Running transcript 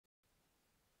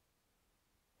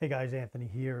Hey guys, Anthony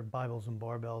here, Bibles and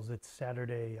Barbells. It's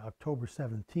Saturday, October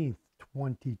 17th,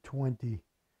 2020.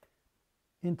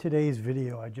 In today's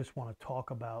video, I just want to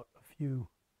talk about a few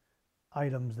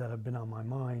items that have been on my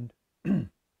mind.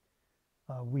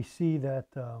 We see that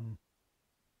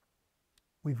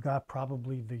we've got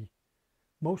probably the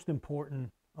most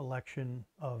important election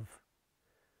of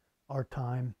our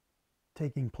time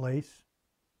taking place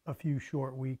a few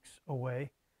short weeks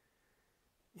away.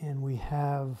 And we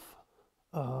have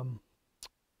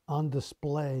on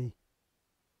display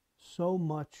so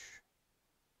much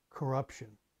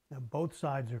corruption. Now, both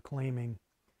sides are claiming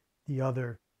the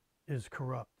other is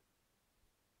corrupt.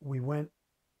 We went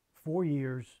 4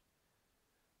 years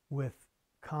with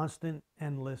constant,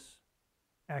 endless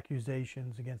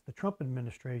accusations against the Trump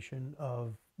administration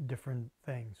of different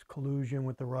things: collusion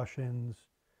with the Russians,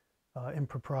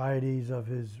 improprieties of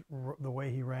the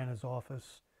way he ran his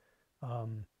office,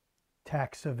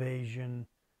 tax evasion,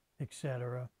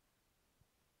 etc.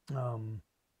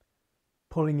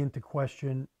 Putting into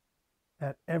question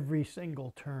at every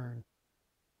single turn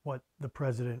what the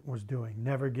president was doing,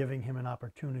 never giving him an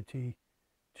opportunity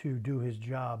to do his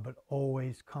job, but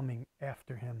always coming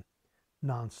after him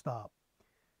nonstop.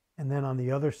 And then on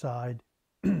the other side,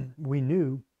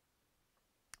 many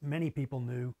people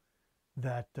knew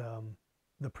that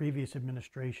the previous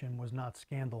administration was not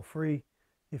scandal-free.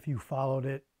 If you followed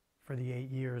it for the 8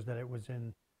 years that it was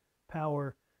in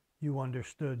power, you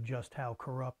understood just how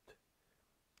corrupt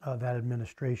that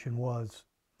administration was.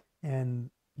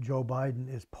 And Joe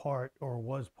Biden is part, or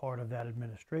was part of, that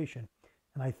administration.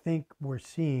 And I think we're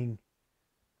seeing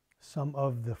some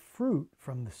of the fruit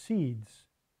from the seeds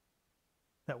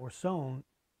that were sown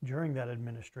during that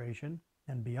administration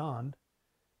and beyond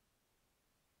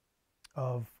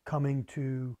of coming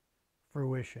to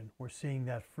fruition. We're seeing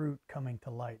that fruit coming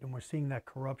to light, and we're seeing that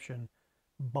corruption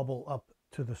bubble up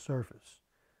to the surface.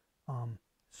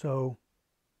 So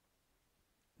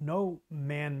no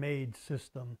man-made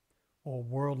system or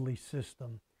worldly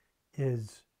system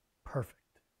is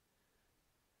perfect.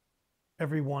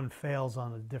 Everyone fails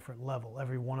on a different level.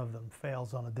 Every one of them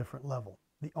fails on a different level.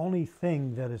 The only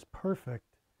thing that is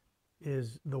perfect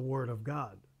is the Word of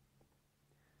God,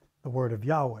 the Word of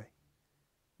Yahweh.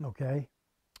 Okay?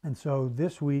 And so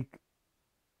this week,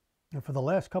 and for the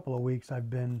last couple of weeks, I've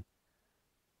been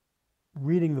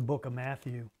reading the book of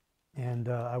Matthew, and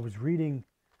I was reading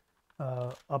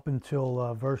up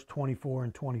until verse 24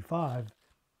 and 25,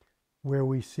 where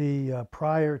we see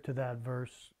prior to that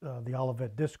verse, the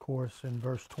Olivet Discourse in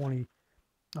verse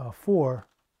 24,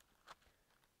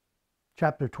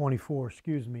 chapter 24,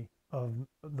 of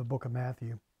the book of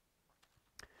Matthew.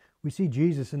 We see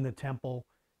Jesus in the temple,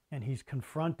 and he's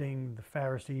confronting the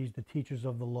Pharisees, the teachers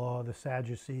of the law, the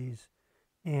Sadducees,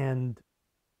 and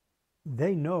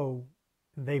they know,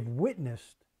 they've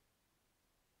witnessed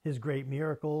his great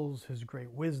miracles, his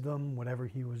great wisdom, whatever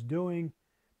he was doing,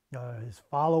 his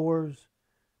followers,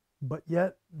 but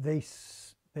yet they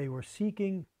were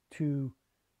seeking to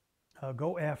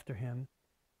go after him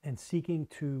and seeking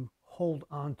to hold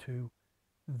on to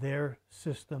their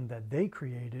system that they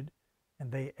created.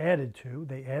 And they added to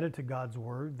God's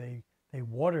word. They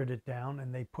watered it down,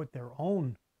 and they put their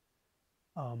own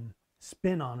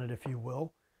spin on it, if you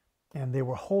will. And they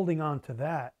were holding on to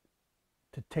that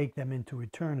to take them into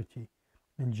eternity.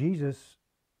 And Jesus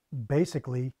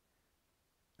basically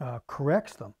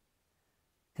corrects them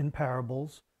in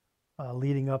parables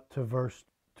leading up to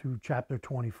chapter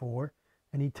 24.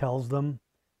 And he tells them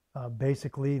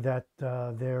basically that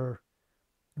their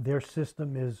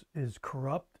system is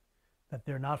corrupt, that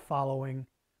they're not following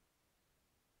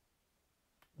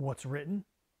what's written.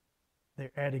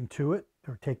 They're adding to it,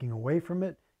 they're taking away from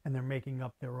it, and they're making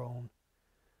up their own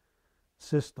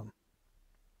system.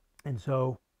 And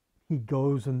so he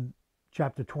goes in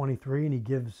chapter 23 and he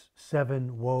gives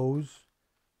 7 woes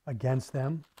against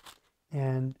them.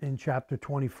 And in chapter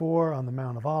 24, on the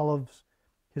Mount of Olives,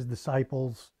 his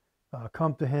disciples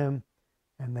come to him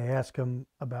and they ask him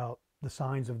about the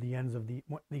signs of the end of the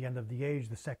age,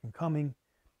 the second coming.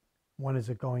 When is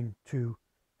it going to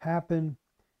happen?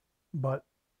 But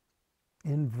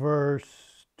in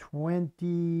verse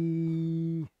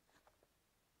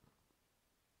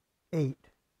 28,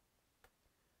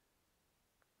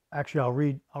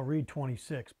 actually I'll read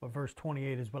 26, but verse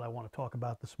 28 is what I want to talk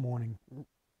about this morning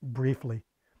briefly.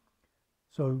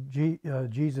 So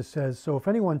Jesus says, "So if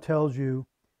anyone tells you,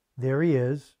 'There he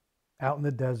is, out in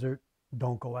the desert,'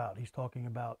 don't go out." He's talking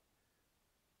about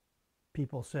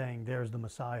people saying, "There's the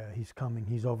Messiah, he's coming,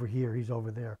 he's over here, he's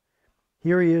over there.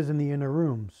 Here he is in the inner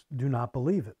rooms, do not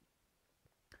believe it."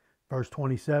 Verse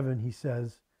 27, he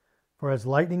says, For as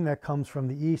lightning that comes from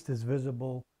the east is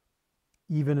visible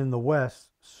even in the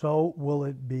west, so will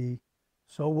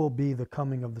be the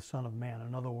coming of the Son of Man.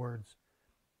 In other words,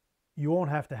 you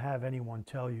won't have to have anyone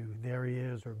tell you, there he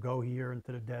is, or go here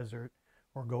into the desert,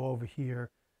 or go over here.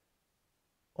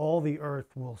 All the earth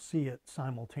will see it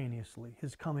simultaneously.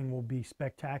 His coming will be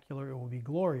spectacular. It will be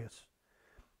glorious.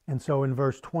 And so in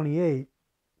verse 28,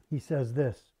 he says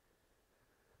this: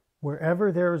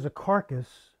 wherever there is a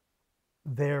carcass,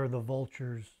 there the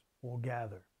vultures will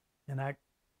gather. And I've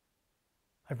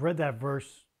read that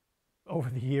verse over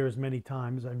the years many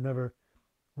times. I've never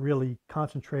really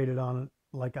concentrated on it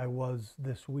like I was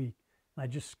this week. And I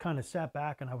just kind of sat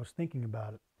back and I was thinking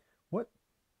about it.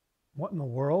 What in the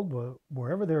world?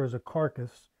 Wherever there is a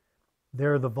carcass,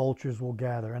 there the vultures will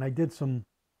gather. And I did some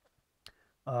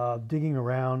digging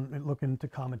around and looking into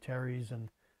commentaries, and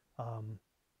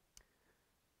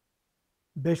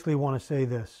basically want to say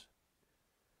this: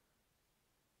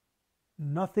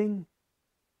 nothing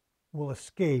will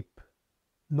escape,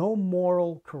 no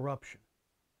moral corruption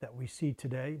that we see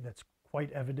today, that's quite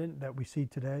evident that we see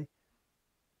today,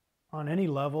 on any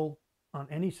level, on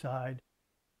any side.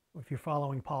 If you're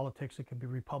following politics, it could be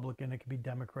Republican, it could be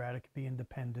Democrat, it could be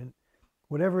independent,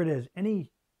 whatever it is,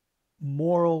 any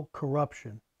moral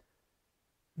corruption,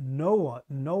 no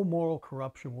moral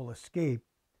corruption will escape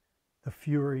the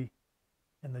fury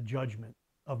and the judgment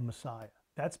of Messiah.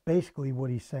 That's basically what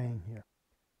he's saying here.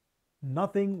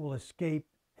 Nothing will escape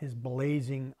his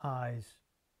blazing eyes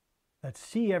that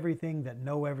see everything, that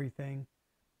know everything.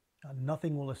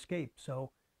 Nothing will escape.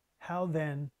 So how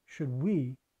then should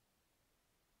we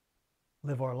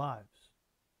live our lives?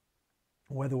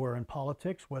 Whether we're in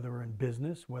politics, whether we're in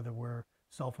business, whether we're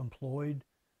self-employed,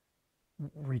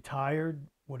 retired,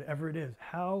 whatever it is,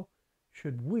 how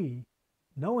should we,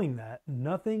 knowing that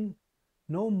nothing,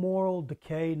 no moral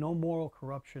decay, no moral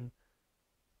corruption,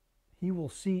 he will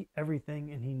see everything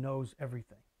and he knows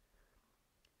everything.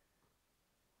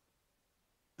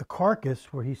 The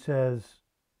carcass, where he says,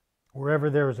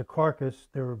 wherever there is a carcass,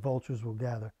 there vultures will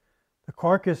gather. The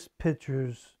carcass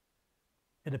pictures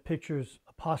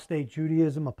apostate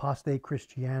Judaism, apostate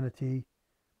Christianity,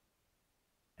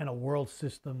 and a world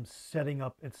system setting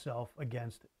up itself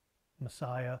against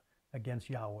Messiah, against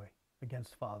Yahweh,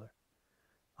 against Father.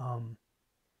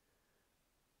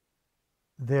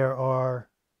 There are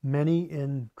many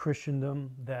in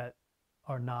Christendom that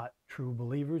are not true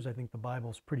believers. I think the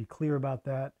Bible's pretty clear about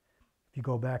that. If you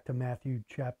go back to Matthew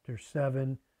chapter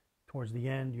 7, towards the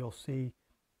end, you'll see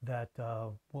that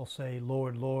we'll say,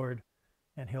 Lord, Lord,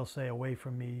 and he'll say, away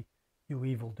from me, you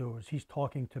evildoers. He's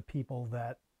talking to people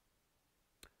that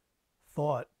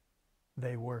thought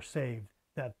they were saved,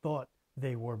 that thought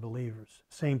they were believers.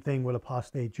 Same thing with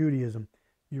apostate Judaism.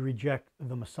 You reject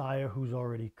the Messiah who's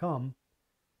already come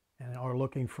and are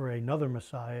looking for another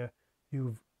Messiah,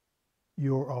 you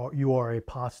are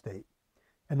apostate.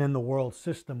 And then the world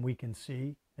system, we can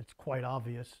see, it's quite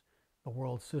obvious, the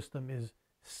world system is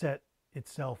set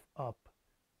itself up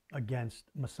against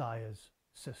Messiah's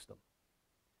system.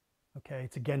 Okay,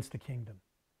 it's against the kingdom.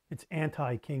 It's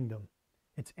anti-kingdom.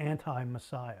 It's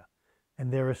anti-Messiah.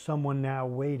 And there is someone now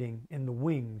waiting in the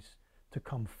wings to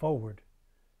come forward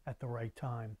at the right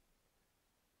time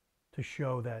to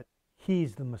show that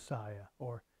he's the Messiah,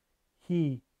 or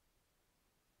he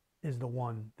is the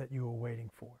one that you were waiting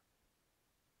for.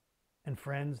 And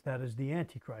friends, that is the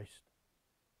Antichrist.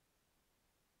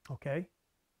 Okay?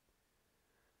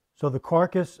 So the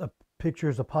carcass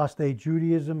pictures apostate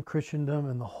Judaism, Christendom,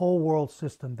 and the whole world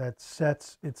system that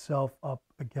sets itself up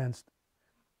against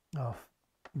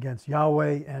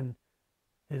Yahweh and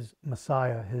his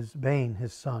Messiah, his Bane,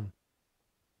 his son.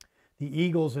 The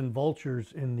eagles and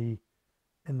vultures in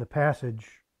the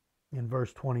passage in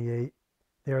verse 28,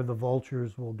 there the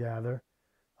vultures will gather.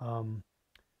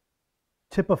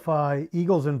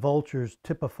 Eagles and vultures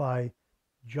typify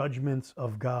judgments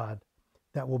of God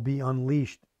that will be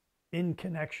unleashed in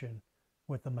connection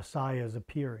with the Messiah's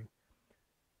appearing.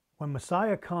 When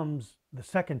Messiah comes the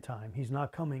second time, he's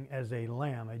not coming as a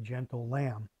lamb, a gentle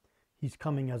lamb. He's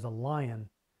coming as a lion.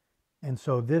 And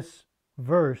so this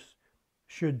verse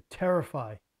should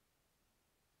terrify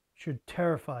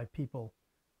people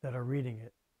that are reading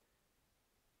it.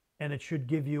 And it should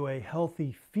give you a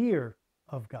healthy fear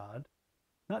of God.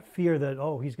 Not fear that,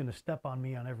 oh, he's going to step on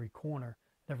me on every corner,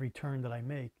 every turn that I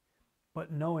make,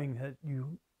 but knowing that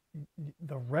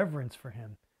the reverence for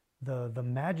him, the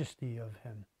majesty of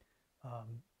him,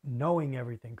 knowing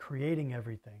everything, creating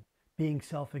everything, being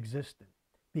self-existent,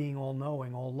 being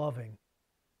all-knowing, all-loving.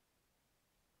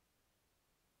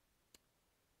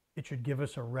 It should give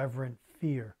us a reverent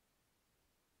fear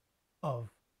of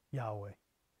Yahweh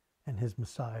and his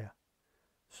Messiah.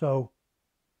 So,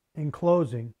 in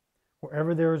closing,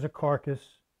 wherever there is a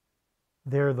carcass,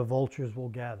 there the vultures will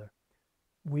gather.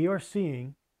 We are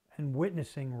seeing and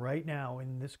witnessing right now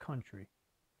in this country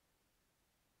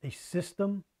a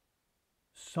system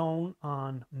sown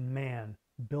on man,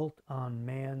 built on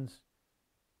man's,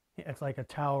 it's like a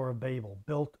Tower of Babel,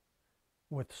 built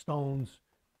with stones,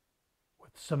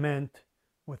 with cement,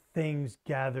 with things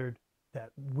gathered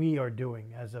that we are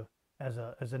doing as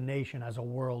a nation, as a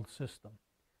world system.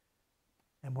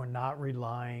 And we're not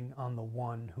relying on the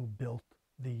one who built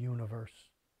the universe.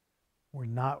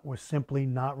 We're simply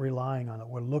not relying on it.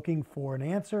 We're looking for an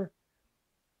answer,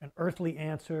 an earthly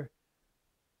answer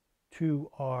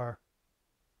to our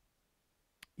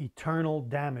eternal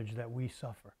damage that we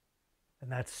suffer. And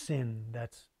that's sin,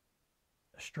 that's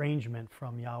estrangement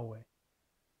from Yahweh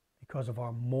because of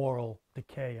our moral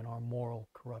decay and our moral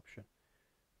corruption.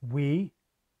 We,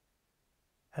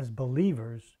 as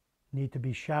believers, need to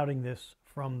be shouting this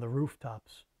from the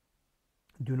rooftops.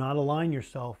 Do not align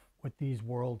yourself with these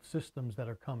world systems that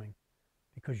are coming,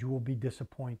 because you will be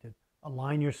disappointed.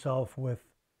 Align yourself with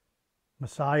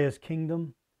Messiah's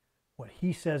kingdom, what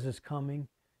he says is coming,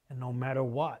 and no matter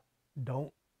what,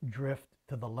 don't drift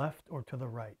to the left or to the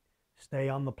right. Stay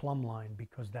on the plumb line,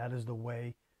 because that is the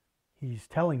way he's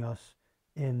telling us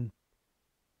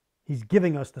he's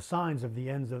giving us the signs of the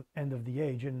end of the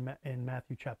age in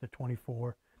Matthew chapter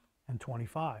 24 and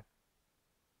 25.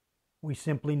 We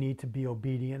simply need to be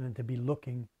obedient and to be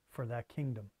looking for that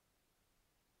kingdom.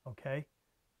 Okay?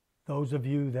 Those of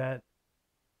you that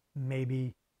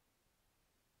maybe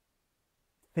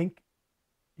think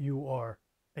you are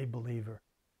a believer,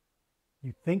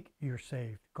 you think you're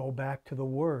saved, go back to the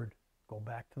Word. Go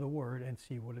back to the Word and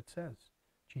see what it says.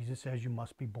 Jesus says you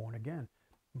must be born again.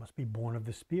 You must be born of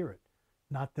the Spirit.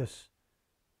 Not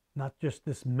just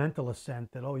this mental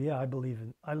assent that, oh yeah, I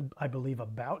believe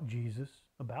about Jesus,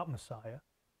 about Messiah.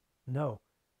 No,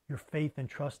 your faith and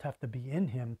trust have to be in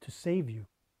him to save you.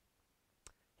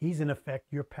 He's in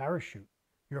effect your parachute.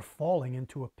 You're falling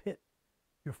into a pit.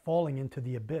 You're falling into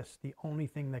the abyss. The only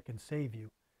thing that can save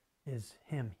you is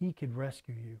him. He could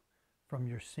rescue you from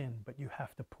your sin, but you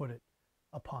have to put it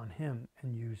upon him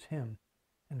and use him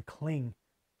and cling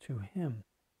to him.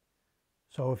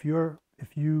 So if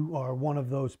you are one of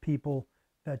those people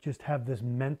that just have this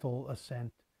mental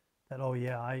assent that, oh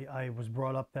yeah, I was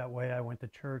brought up that way, I went to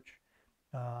church,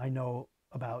 I know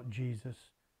about Jesus,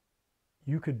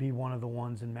 you could be one of the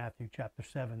ones in Matthew chapter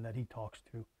 7 that he talks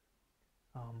to.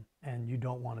 And you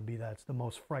don't want to be that. It's the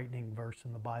most frightening verse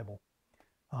in the Bible.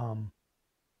 And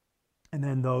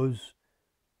then those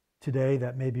today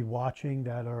that may be watching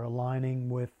that are aligning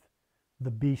with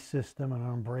the beast system and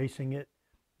are embracing it,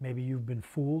 maybe you've been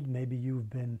fooled. Maybe you've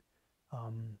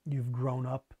grown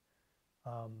up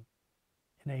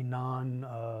in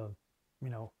a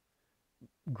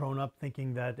grown up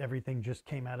thinking that everything just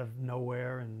came out of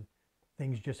nowhere and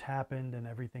things just happened and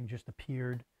everything just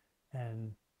appeared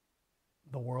and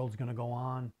the world's going to go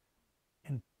on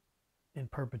in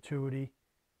perpetuity.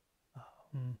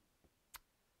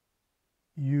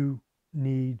 You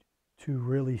need to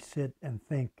really sit and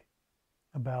think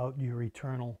about your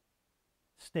eternal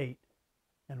state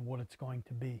and what it's going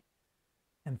to be,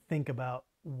 and think about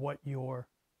what you're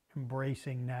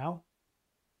embracing now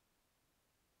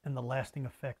and the lasting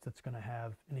effects it's going to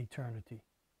have in eternity.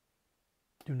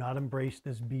 Do not embrace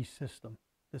this beast system.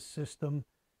 This system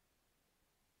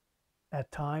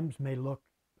at times may look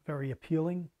very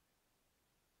appealing,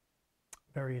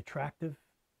 very attractive,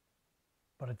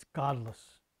 but it's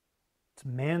godless. It's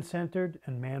man-centered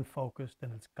and man-focused,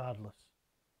 and it's godless.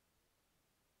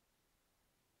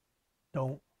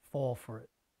 Don't fall for it.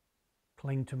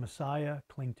 Cling to Messiah,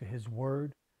 cling to his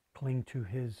word, cling to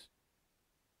his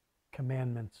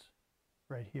commandments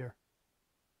right here.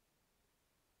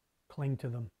 Cling to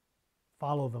them.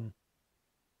 Follow them.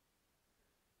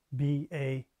 Be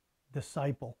a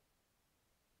disciple.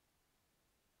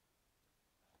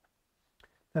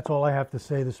 That's all I have to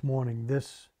say this morning.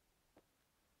 This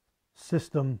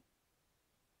system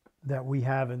that we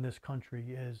have in this country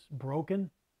is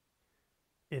broken.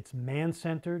 It's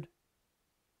man-centered.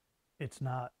 It's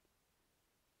not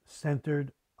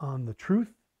centered on the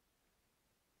truth.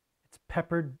 It's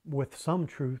peppered with some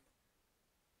truth,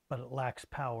 but it lacks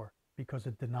power because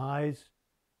it denies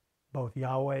both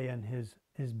Yahweh and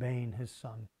his bane, his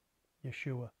son,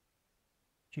 Yeshua,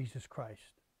 Jesus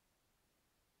Christ.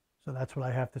 So that's what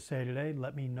I have to say today.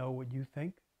 Let me know what you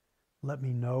think. Let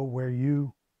me know where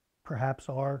you perhaps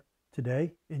are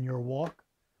today in your walk.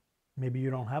 Maybe you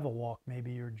don't have a walk.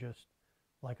 Maybe you're just,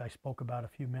 like I spoke about a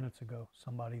few minutes ago,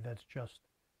 somebody that's just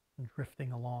and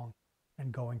drifting along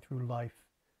and going through life,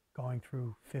 going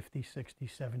through 50, 60,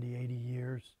 70, 80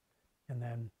 years, and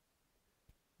then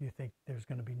you think there's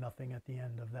going to be nothing at the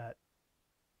end of that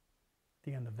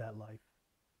life.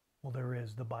 Well, there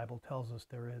is. The Bible tells us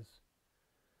there is.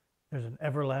 There's an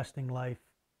everlasting life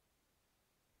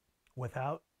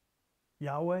without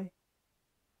Yahweh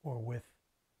or with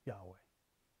Yahweh.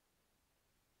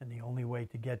 And the only way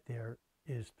to get there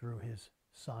is through his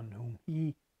Son, whom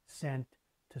he sent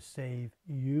to save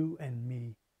you and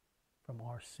me from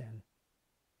our sin,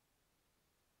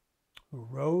 who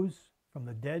rose from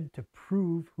the dead to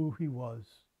prove who he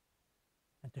was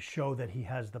and to show that he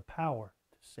has the power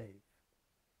to save.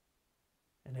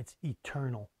 And it's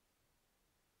eternal.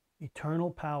 Eternal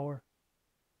power,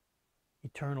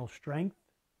 eternal strength,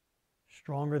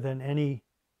 stronger than any,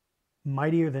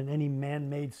 mightier than any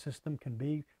man-made system can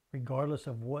be, regardless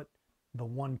of what the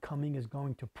one coming is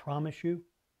going to promise you.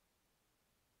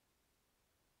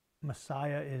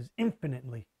 Messiah is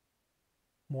infinitely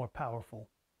more powerful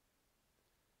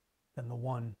than the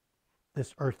one,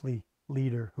 this earthly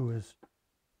leader who is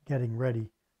getting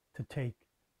ready to take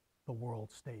the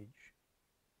world stage.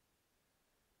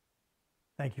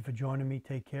 Thank you for joining me.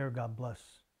 Take care. God bless.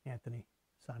 Anthony,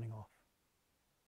 signing off.